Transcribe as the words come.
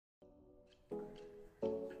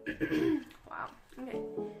Wow. Okay.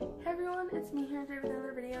 Hey everyone, it's me here today with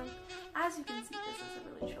another video. As you can see, this is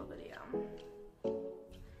a really chill video.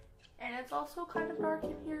 And it's also kind of dark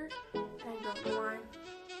in here, and I don't know why.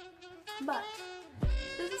 But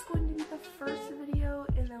this is going to be the first video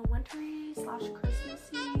in the wintry /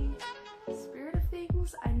 Christmassy spirit of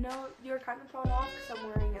things. I know you're kind of thrown off because I'm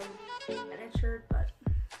wearing a knit shirt, but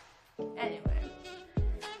anyway.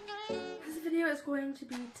 This video is going to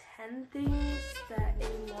be 10 things that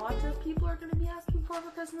a lot of people are going to be asking for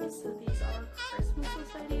Christmas. So these are Christmas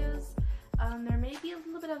list ideas. There may be a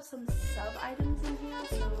little bit of some sub items in here,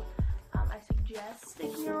 so I suggest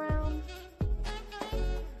sticking around.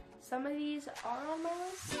 Some of these are on my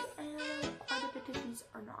list, and quite a bit of these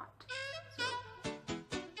are not. So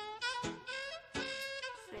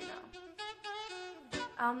you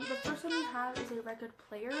know. The first one we have is a record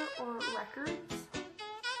player or records.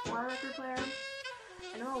 Or a record player.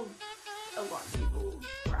 I know a lot of people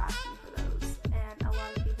were asking for those, and a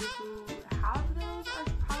lot of people who have those are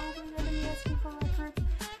probably going to be asking for records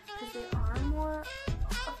because they are more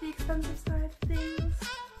of the expensive side of things.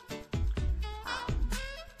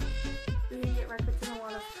 You can get records in a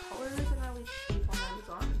lot of colors and really cheap on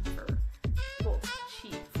Amazon for, well,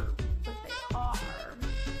 cheap for what they are.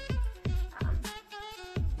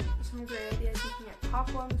 Some great ideas. You can get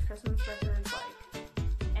pop ones, Christmas records, like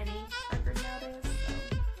any record nowadays. So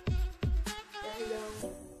there you go.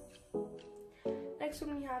 Next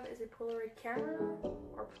one we have is a Polaroid camera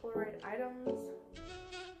or Polaroid items.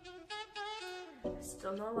 I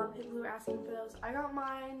still know a lot of people who are asking for those. I got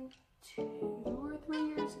mine 2 or 3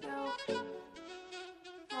 years ago.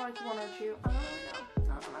 Or like 1 or 2. I don't really know. I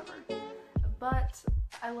don't remember. But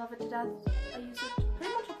I love it to death. I use it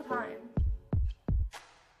pretty much all the time.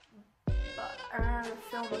 But I ran out of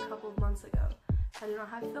film a couple of months ago. I do not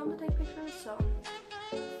have film to take pictures, so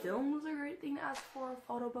film is a great thing to ask for.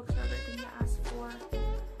 Photo books are a great thing to ask for.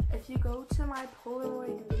 If you go to my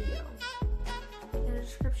Polaroid video, in the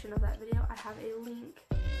description of that video, I have a link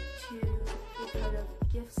to a kind of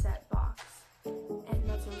gift set box. And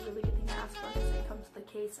that's a really good thing to ask for because it comes with a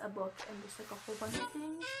case, a book, and just like a whole bunch of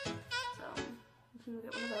things. So you can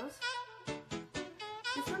get one of those.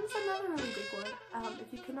 This one's another really big one.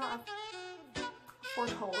 If you cannot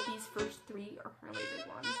foretold, these first 3 are really big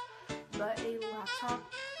ones. But a laptop,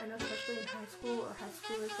 I know especially in high school or high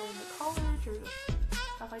schoolers going to college or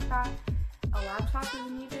stuff like that, a laptop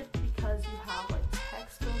is needed because you have like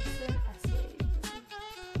textbooks and essays and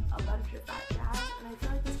a bunch of that jazz. And I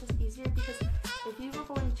feel like it's just easier because if you were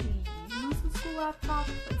going to use the school laptop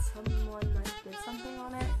but someone like did something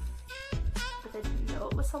on it, but they didn't know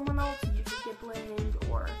it was someone else, you could get blamed,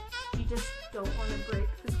 or you just don't want to break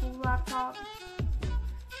the school laptop.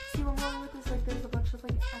 See what I'm going with this? Like there's a bunch of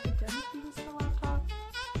like academic things to the laptop,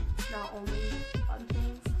 not only fun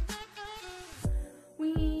things.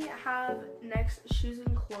 We have next shoes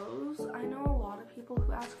and clothes. I know a lot of people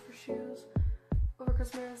who ask for shoes over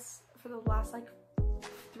Christmas. For the last like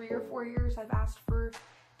 3 or 4 years, I've asked for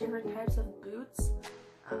different types of boots.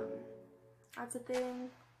 That's a thing.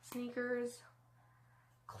 Sneakers.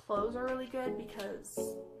 Clothes are really good because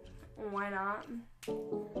why not?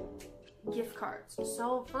 Gift cards.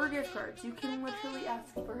 So for gift cards, you can literally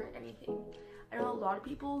ask for anything. I know a lot of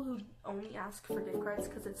people who only ask for gift cards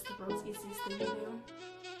because it's the world's easiest thing to do.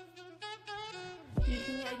 You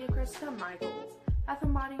can get gift cards to Michael's, Bath &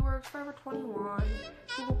 Body Works, Forever 21,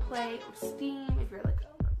 Google Play, or Steam if you're like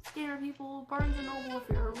a scanner people, Barnes & Noble if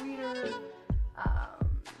you're a reader,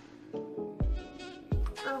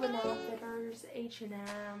 Urban Outfitters,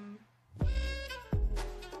 H&M,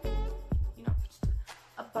 you know, just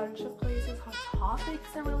a bunch of places. Hot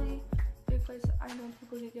Topics are really big place. I know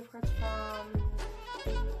people get gift cards from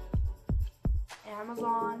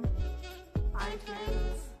Amazon,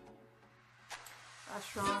 iTunes,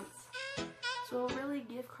 restaurants. So really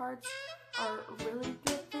gift cards are a really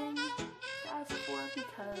good thing to ask for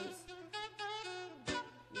because,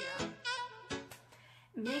 yeah.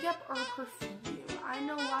 Makeup or perfume. I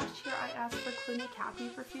know last year I asked for Clinique Happy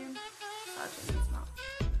perfume. Such a good smell.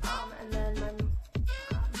 And then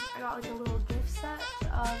I got like a little gift set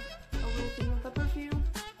of a little thing with the perfume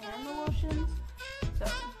and the lotions. So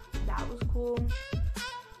that was cool.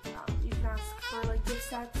 You can ask for like gift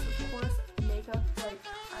sets, of course. Makeup, like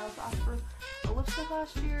I also asked for a lipstick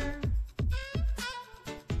last year.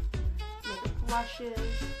 Makeup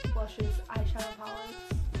blushes, eyeshadow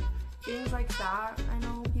palettes, things like that. I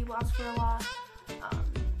know people ask for a lot.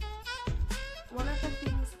 One of the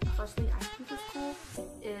things personally I think is cool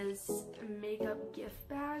is makeup gift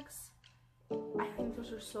bags. I think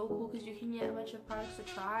those are so cool because you can get a bunch of products to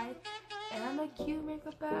try and a cute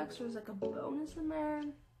makeup bag, so there's like a bonus in there.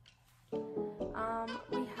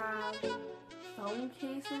 We have phone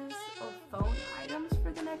cases or phone items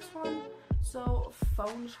for the next one. So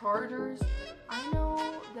phone chargers, I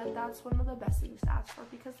know that that's one of the best things to ask for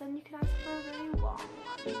because then you can ask for a very long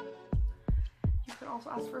one. You can also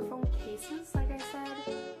ask for phone cases, like I said.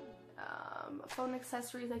 Phone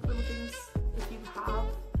accessories, like little things. If you have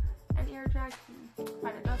an ear jack, you can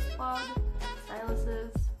find a dust plug,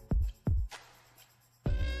 styluses,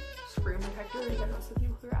 screen protectors. I know some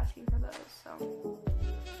people who are asking for those. So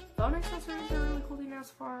phone accessories are a really cool thing to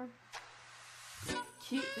ask for.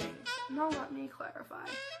 Cute things. Now let me clarify.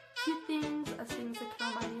 Cute things as things that can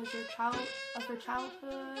remind you of your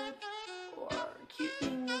childhood, or cute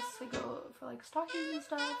things to go for like stockings and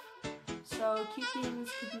stuff. So cute things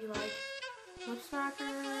could be like lip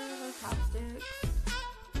smackers or chapsticks.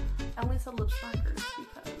 I only said lip smackers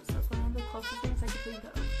because that's one of the closest things I could think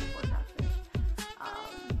of for chapstick.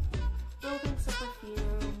 Little things of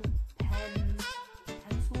perfume, pens,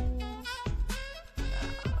 pencils,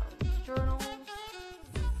 journals.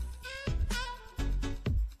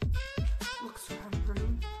 Looks around the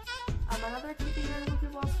room. Another cute thing I know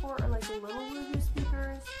people ask for are like little Bluetooth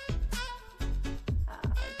speakers.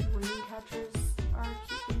 Dream catchers are a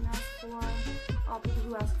cute thing to ask for. All people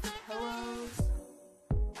who ask for pillows.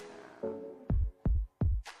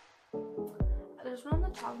 There's one on the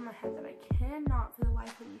top of my head that I cannot for the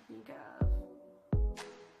life of me think of.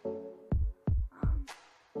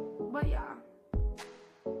 But yeah,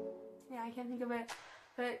 I can't think of it.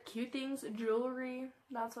 But cute things, jewelry,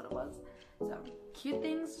 that's what it was. So cute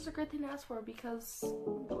things is a great thing to ask for because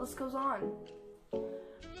the list goes on.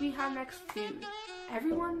 We have next food.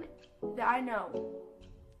 Everyone that I know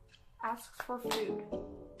asks for food,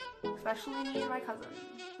 especially me and my cousin.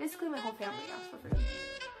 Basically my whole family asks for food.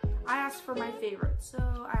 I asked for my favorites,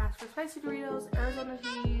 so I asked for spicy Doritos, Arizona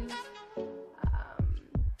cheese,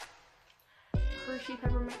 Hershey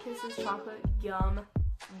peppermint kisses, chocolate, gum.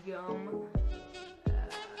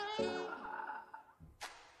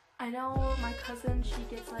 I know my cousin, she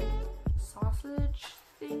gets like sausage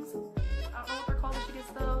things. I don't know what they're called, but she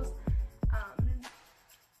gets those.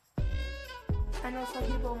 I know some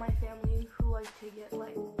people in my family who like to get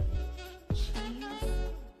like cheese.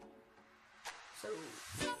 So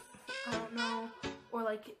I don't know. Or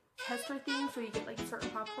like tester things where you get like certain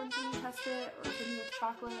popcorns and you test it, or something with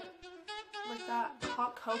chocolate. Like that.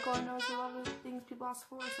 Hot cocoa, I know is a lot of things people ask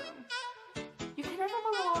for, so you can never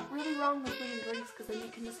go really wrong with food and drinks because then you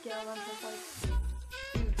can just get a bunch of like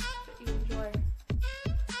food that you enjoy.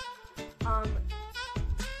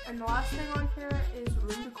 And the last thing on here is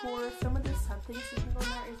room decor. Some of the sub things you can go in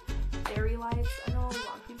there is fairy lights. I know a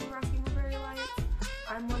lot of people are asking for fairy lights.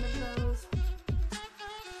 I'm one of those.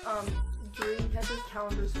 Dream catchers,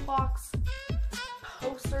 calendars, clocks,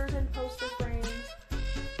 posters and poster frames,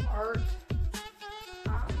 art,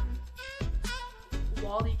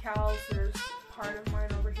 wall decals. There's part of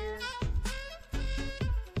mine over here.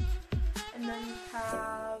 And then we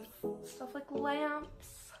have stuff like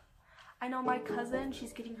lamps. I know my cousin,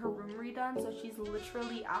 she's getting her room redone, so she's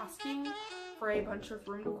literally asking for a bunch of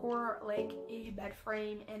room decor, like a bed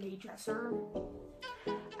frame and a dresser.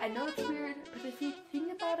 I know it's weird, but if you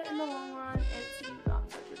think about it in the long run, it's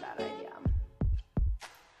not such a bad idea.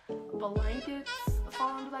 Blankets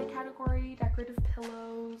fall into that category, decorative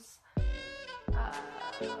pillows,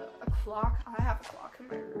 a clock. I have a clock in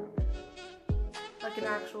my room, like an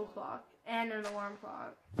actual clock, and an alarm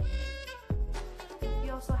clock. We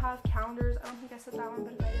also have calendars. I don't think I said that one,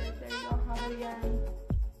 but if I did, there you go, I'll have it again.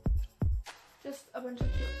 Just a bunch of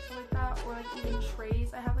cute stuff like that, or like even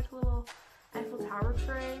trays. I have like a little Eiffel Tower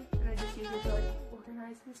tray, and I just use it to like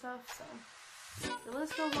organize and stuff, so the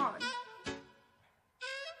list goes on.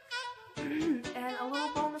 And a little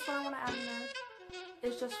bonus that I want to add in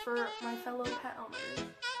there is just for my fellow pet owners.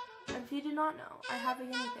 And if you do not know, I have a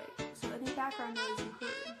guinea pig, so any background noise you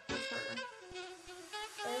heard was her.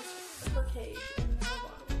 There's her cage in the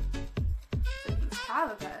bottle. So if you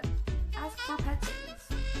have a pet, ask for pet things,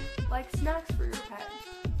 like snacks for your pet,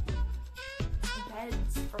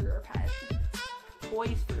 beds for your pet,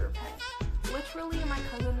 toys for your pet. Literally, my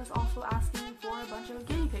cousin is also asking for a bunch of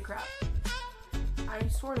guinea pig crap. I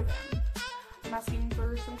sort of am. I'm asking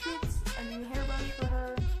for some treats, a new hairbrush for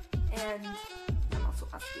her, and I'm also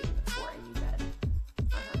asking for a new bed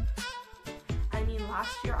for her. I mean,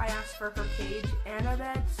 last year I asked for her cage and a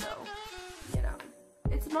bed, so, you know,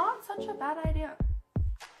 it's not such a bad idea.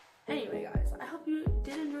 Anyway, guys, I hope you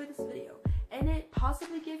did enjoy this video, and it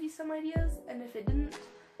possibly gave you some ideas, and if it didn't,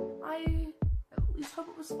 I at least hope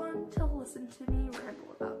it was fun to listen to me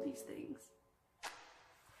ramble about these things.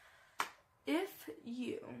 If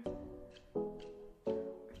you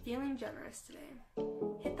feeling generous today,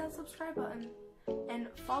 hit that subscribe button and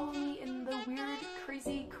follow me in the weird,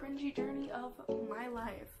 crazy, cringy journey of my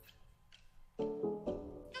life.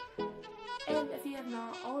 And if you have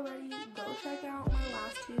not already, go check out my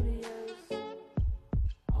last 2 videos.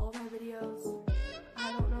 All of my videos.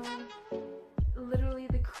 I don't know. Literally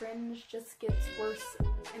the cringe just gets worse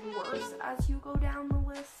and worse as you go down the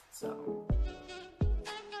list, so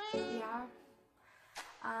yeah.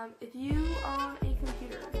 If you are on a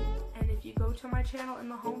computer and if you go to my channel in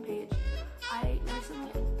the homepage, I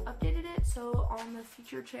recently updated it, so on the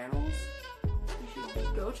featured channels, you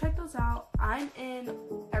should go check those out. I'm in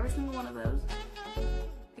every single one of those,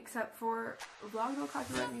 except for Vlog No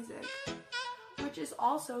Copyright Music, which is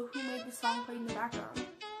also who made the song played in the background.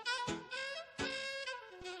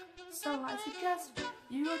 So I suggest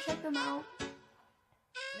you go check them out.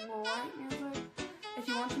 Alright, music. If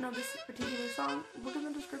you want to know this particular song, look in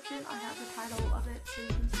the description. I have the title of it so you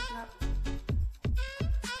can search it up.